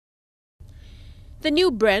The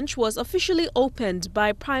new branch was officially opened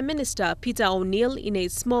by Prime Minister Peter O'Neill in a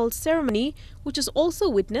small ceremony, which was also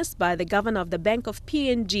witnessed by the Governor of the Bank of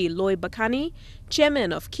PNG, Loy Bakani,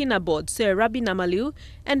 Chairman of Kina Board, Sir Rabi Namalu,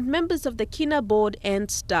 and members of the Kina Board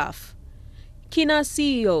and staff. Kina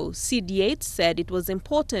CEO Syd Yates said it was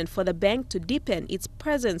important for the bank to deepen its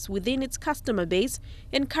presence within its customer base,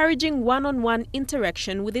 encouraging one-on-one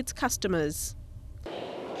interaction with its customers.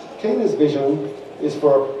 Kina's vision is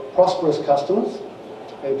for prosperous customers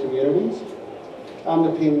and communities,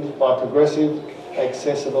 underpinned by progressive,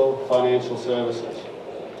 accessible financial services.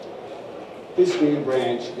 This new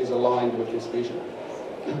branch is aligned with this vision.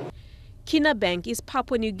 Kina Bank is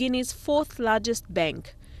Papua New Guinea's fourth largest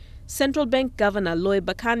bank. Central Bank Governor Loy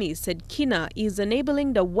Bakani said Kina is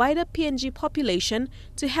enabling the wider PNG population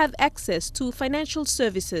to have access to financial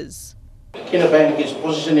services. Kina Bank is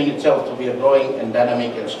positioning itself to be a growing and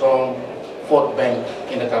dynamic and strong fourth bank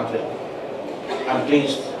in the country. I'm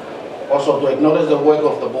pleased also to acknowledge the work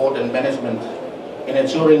of the board and management in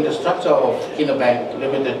ensuring the structure of Kina Bank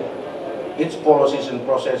Limited, its policies and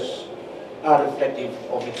process are reflective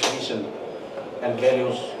of its vision and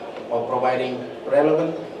values of providing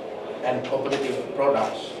relevant and competitive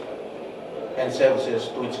products and services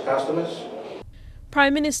to its customers.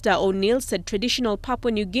 Prime Minister O'Neill said traditional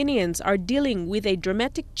Papua New Guineans are dealing with a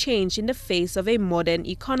dramatic change in the face of a modern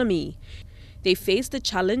economy. They face the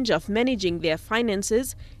challenge of managing their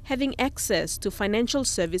finances, having access to financial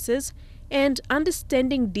services, and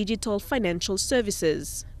understanding digital financial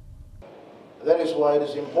services. That is why it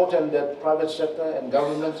is important that private sector and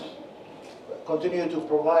government continue to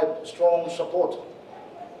provide strong support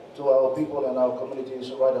to our people and our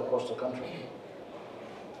communities right across the country.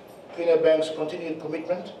 Kina Bank's continued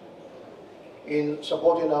commitment in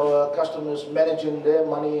supporting our customers managing their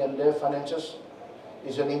money and their finances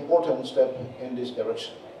is an important step in this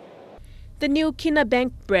direction. The new Kina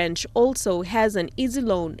Bank branch also has an easy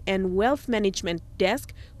loan and wealth management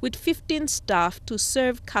desk with 15 staff to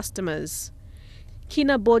serve customers.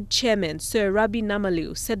 Kina Board Chairman Sir Rabi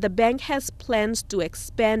Namalu said the bank has plans to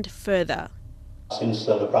expand further. Since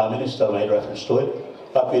the Prime Minister made reference to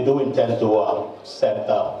it, but we do intend to set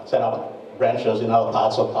up branches in other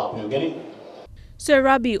parts of Papua New Guinea. Sir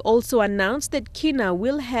Rabi also announced that Kina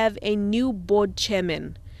will have a new board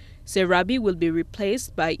chairman. Sir Rabi will be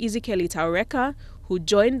replaced by Ezekiel Taureka, who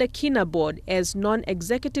joined the Kina board as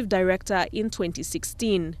non-executive director in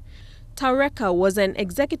 2016. Taureka was an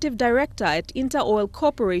executive director at Interoil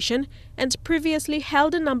Corporation and previously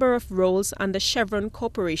held a number of roles under Chevron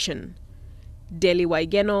Corporation. Deli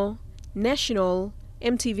Waigeno, National,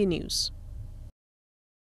 EMTV News.